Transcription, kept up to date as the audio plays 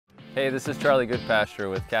Hey, this is Charlie Goodpasture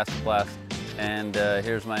with Kastaplast, and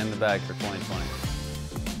here's my in the bag for 2020.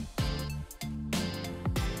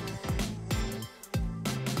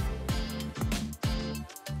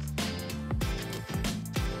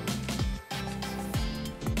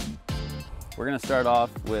 We're going to start off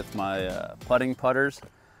with my putting putters.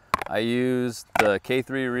 I use the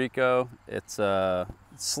K3 Rico. It's a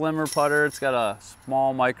slimmer putter. It's got a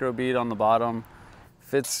small micro bead on the bottom.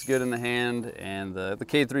 Fits good in the hand, and the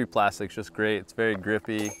K3 plastic's just great. It's very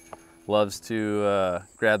grippy. Loves to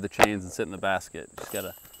grab the chains and sit in the basket. Just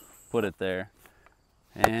gotta put it there.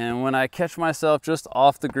 And when I catch myself just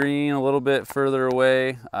off the green, a little bit further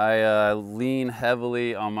away, I lean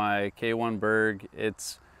heavily on my K1 Berg.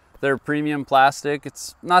 It's their premium plastic.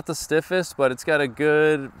 It's not the stiffest, but it's got a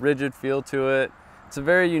good rigid feel to it. It's a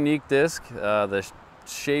very unique disc. The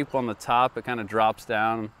shape on the top, it kind of drops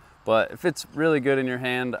down, but it fits really good in your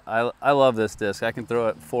hand. I love this disc. I can throw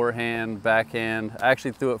it forehand, backhand. I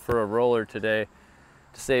actually threw it for a roller today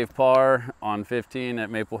to save par on 15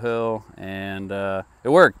 at Maple Hill, and it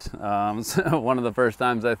worked. It's one of the first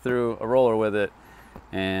times I threw a roller with it,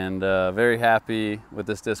 and very happy with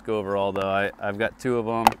this disc overall though. I've got two of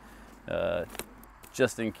them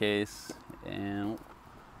just in case. And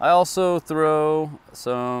I also throw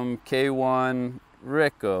some K1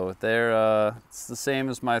 Rico. It's the same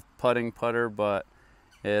as my putting putter, but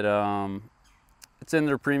it's in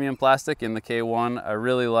their premium plastic in the K1. I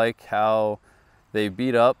really like how they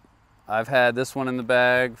beat up. I've had this one in the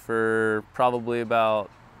bag for probably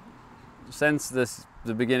since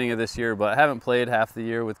the beginning of this year, but I haven't played half the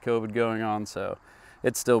year with COVID going on, so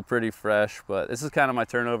it's still pretty fresh. But this is kind of my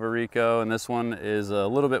turnover Rico, and this one is a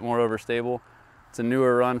little bit more overstable. It's a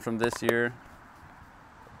newer run from this year.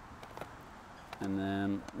 And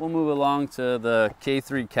then we'll move along to the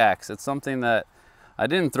K3 Cax. It's something that I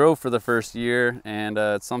didn't throw for the first year, and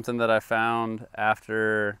it's something that I found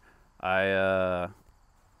after I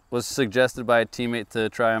was suggested by a teammate to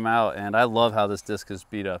try them out, and I love how this disc is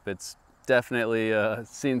beat up. It's definitely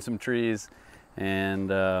seen some trees,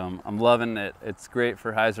 and I'm loving it. It's great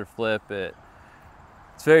for hyzer flip.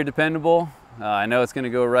 It's very dependable. I know it's going to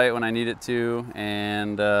go right when I need it to,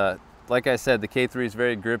 and like I said, the K3 is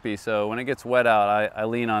very grippy, so when it gets wet out, I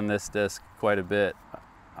lean on this disc quite a bit.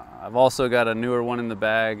 I've also got a newer one in the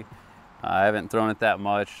bag. I haven't thrown it that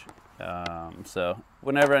much, so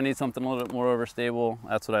whenever I need something a little bit more overstable,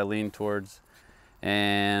 that's what I lean towards.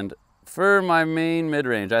 And for my main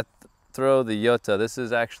mid-range, I throw the Yota. This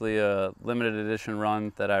is actually a limited edition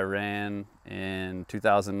run that I ran in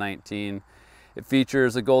 2019. It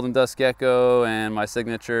features a golden dust gecko and my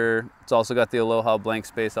signature. It's also got the Aloha blank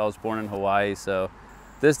space. I was born in Hawaii, so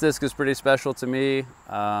this disc is pretty special to me.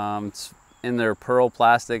 It's in their pearl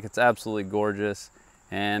plastic. It's absolutely gorgeous,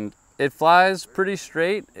 and it flies pretty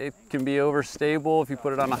straight. It can be overstable if you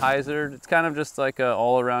put it on a hyzer. It's kind of just like an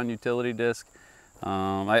all-around utility disc.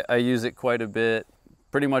 I use it quite a bit,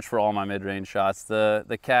 pretty much for all my mid-range shots.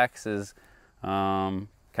 The Cax is kind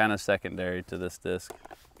of secondary to this disc.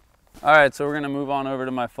 All right, so we're gonna move on over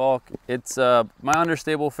to my Falk. It's my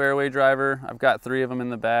understable fairway driver. I've got 3 of them in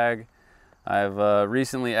the bag. I've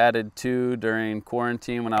recently added 2 during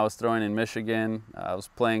quarantine when I was throwing in Michigan. I was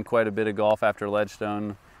playing quite a bit of golf after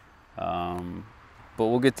Ledgestone, but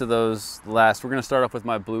we'll get to those last. We're gonna start off with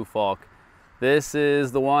my blue Falk. This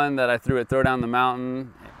is the one that I threw at Throw Down the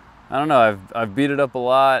Mountain. I don't know, I've beat it up a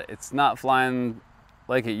lot. It's not flying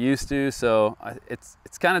like it used to, so it's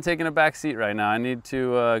kind of taking a back seat right now. I need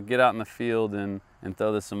to get out in the field and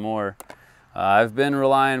throw this some more. I've been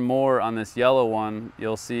relying more on this yellow one.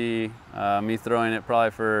 You'll see me throwing it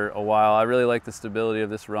probably for a while. I really like the stability of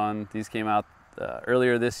this run. These came out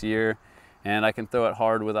earlier this year, and I can throw it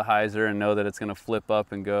hard with a hyzer and know that it's going to flip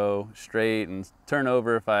up and go straight and turn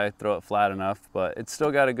over if I throw it flat enough, but it's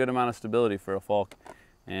still got a good amount of stability for a Falk,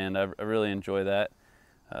 and I really enjoy that.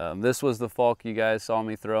 This was the Falk you guys saw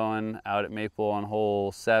me throwing out at Maple on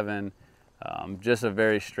hole 7. Just a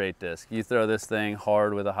very straight disc. You throw this thing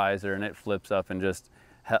hard with a hyzer and it flips up and just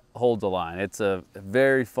holds a line. It's a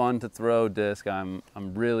very fun to throw disc. I'm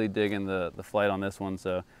really digging the flight on this one,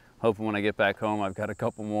 so hoping when I get back home I've got a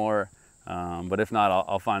couple more. But if not,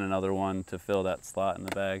 I'll find another one to fill that slot in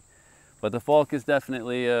the bag. But the Falk is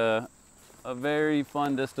definitely a very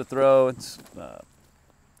fun disc to throw. It's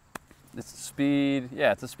speed,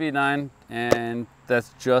 yeah, it's a speed 9, and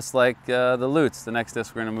that's just like the Lutz, the next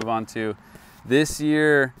disc we're gonna move on to. This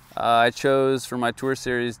year, I chose for my Tour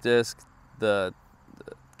Series disc the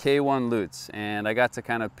K1 Lutz, and I got to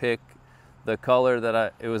kind of pick the color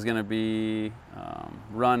that it was gonna be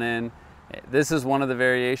run in. This is one of the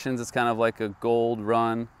variations. It's kind of like a gold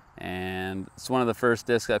run, and it's one of the first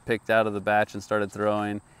discs I picked out of the batch and started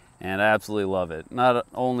throwing, and I absolutely love it. Not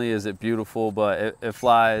only is it beautiful, but it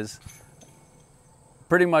flies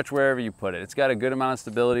pretty much wherever you put it. It's got a good amount of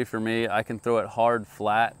stability for me. I can throw it hard,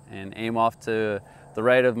 flat, and aim off to the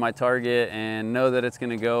right of my target and know that it's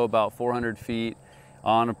gonna go about 400 feet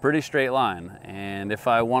on a pretty straight line. And if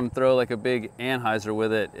I want to throw like a big Anheuser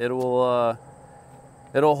with it, it'll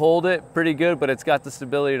hold it pretty good, but it's got the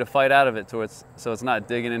stability to fight out of it so it's not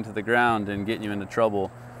digging into the ground and getting you into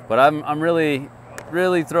trouble. But I'm really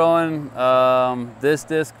throwing this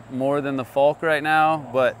disc more than the Falk right now,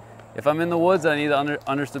 but if I'm in the woods and I need the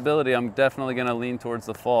understability, I'm definitely gonna lean towards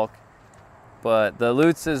the Falk. But the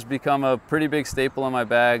Lutz has become a pretty big staple in my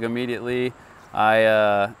bag immediately.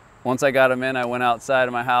 Once I got them in, I went outside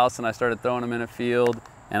of my house and I started throwing them in a field,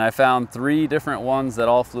 and I found 3 different ones that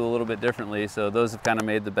all flew a little bit differently, so those have kind of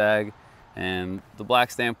made the bag. And the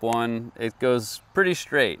black stamp one, it goes pretty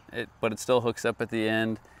straight, but it still hooks up at the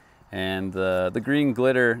end. And the green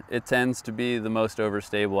glitter, it tends to be the most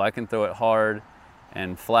overstable. I can throw it hard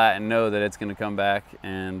and flat and know that it's gonna come back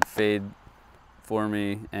and fade for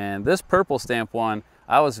me. And this purple stamp one,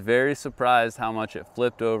 I was very surprised how much it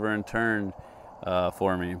flipped over and turned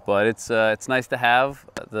for me. But it's nice to have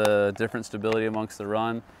the different stability amongst the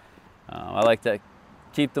run. I like to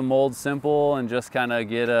keep the mold simple and just kind of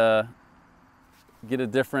get a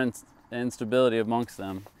difference in stability amongst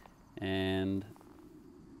them. And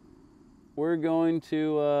we're going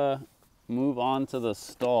to move on to the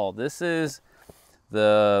stall. This is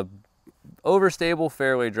the overstable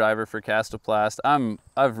fairway driver for Kastaplast.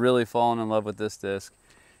 I've really fallen in love with this disc.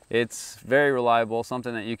 It's very reliable,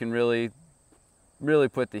 something that you can really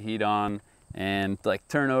put the heat on and like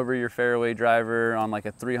turn over your fairway driver on like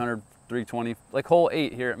a 300, 320, like hole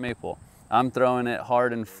 8 here at Maple. I'm throwing it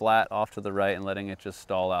hard and flat off to the right and letting it just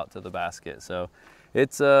stall out to the basket. So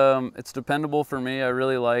it's dependable for me. I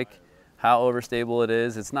really like how overstable it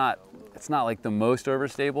is. It's not like the most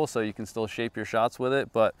overstable, so you can still shape your shots with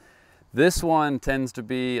it, but this one tends to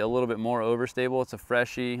be a little bit more overstable. It's a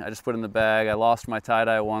freshie. I just put it in the bag. I lost my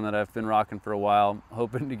tie-dye one that I've been rocking for a while,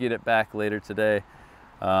 hoping to get it back later today.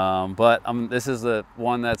 But this is the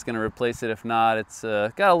one that's going to replace it. If not, it's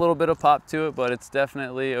got a little bit of pop to it, but it's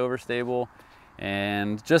definitely overstable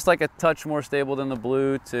and just like a touch more stable than the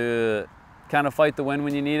blue to kind of fight the wind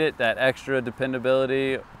when you need it. That extra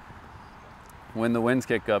dependability when the winds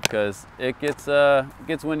kick up, because it gets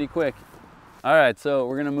windy quick. All right, so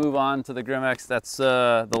we're gonna move on to the Grim-X. That's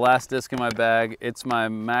the last disc in my bag. It's my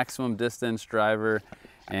maximum distance driver,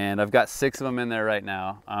 and I've got 6 of them in there right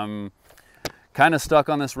now. I'm kind of stuck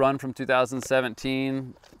on this run from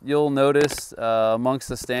 2017. You'll notice amongst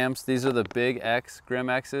the stamps, these are the big X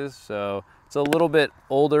Grim-X's, so it's a little bit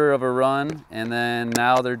older of a run, and then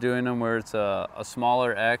now they're doing them where it's a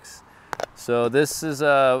smaller X. So this is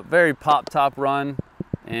a very pop-top run,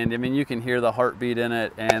 and I mean, you can hear the heartbeat in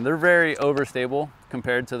it, and they're very overstable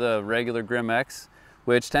compared to the regular Grim-X,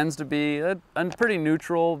 which tends to be a pretty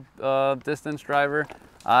neutral distance driver.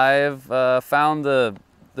 I've found the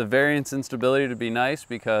variance in stability to be nice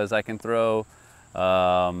because I can throw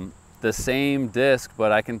the same disc,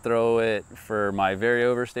 but I can throw it for my very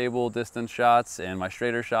overstable distance shots and my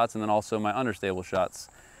straighter shots, and then also my understable shots.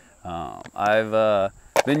 I've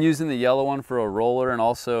been using the yellow one for a roller and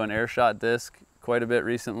also an air shot disc quite a bit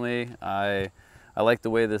recently. I like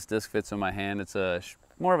the way this disc fits in my hand. It's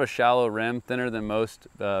more of a shallow rim, thinner than most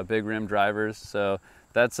big rim drivers. So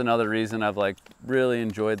that's another reason I've really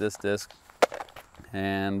enjoyed this disc.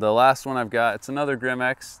 And the last one I've got, it's another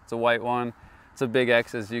Grim-X. It's a white one. It's a big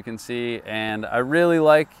X, as you can see, and I really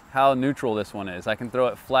like how neutral this one is. I can throw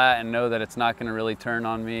it flat and know that it's not going to really turn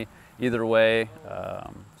on me either way.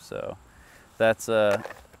 So that's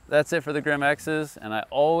it for the Grim-X's, and I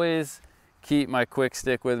always keep my quick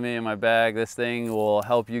stick with me in my bag. This thing will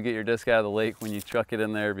help you get your disc out of the lake when you chuck it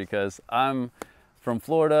in there, because I'm from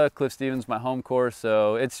Florida. Cliff Stevens, my home course,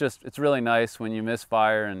 so it's really nice when you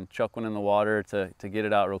misfire and chuck one in the water to get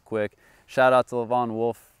it out real quick. Shout out to Levon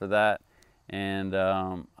Wolf for that. And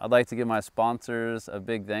I'd like to give my sponsors a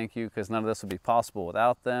big thank you, because none of this would be possible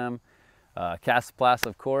without them. Kastaplast,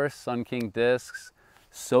 of course, Sun King discs,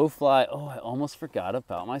 SoFly. Oh, I almost forgot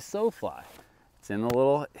about my SoFly. It's in the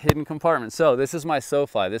little hidden compartment. So this is my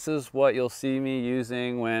SoFly. This is what you'll see me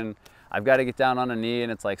using when I've got to get down on a knee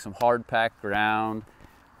and it's like some hard packed ground.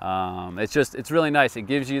 It's really nice. It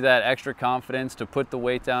gives you that extra confidence to put the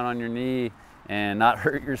weight down on your knee and not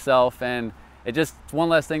hurt yourself. And it's one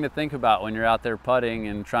less thing to think about when you're out there putting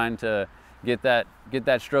and trying to get that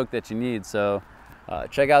stroke that you need. So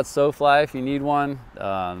check out SoFly if you need one.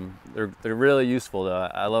 They're really useful though.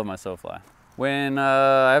 I love my SoFly. When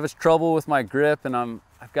I have trouble with my grip and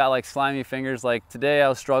I've got like slimy fingers, like today I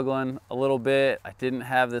was struggling a little bit. I didn't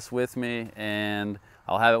have this with me, and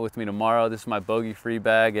I'll have it with me tomorrow. This is my bogey-free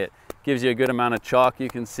bag. It gives you a good amount of chalk. You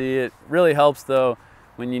can see it really helps though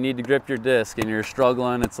when you need to grip your disc and you're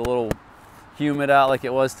struggling. It's a little humid out like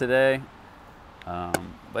it was today.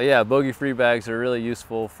 But yeah, bogey-free bags are really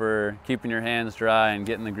useful for keeping your hands dry and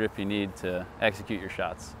getting the grip you need to execute your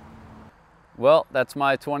shots. Well, that's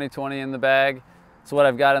my 2020 in the bag. It's what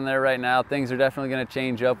I've got in there right now. Things are definitely going to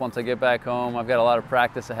change up once I get back home. I've got a lot of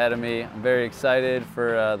practice ahead of me. I'm very excited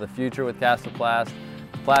for the future with Kastaplast.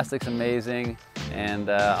 Plastic's amazing, and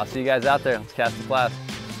I'll see you guys out there. Let's Kastaplast.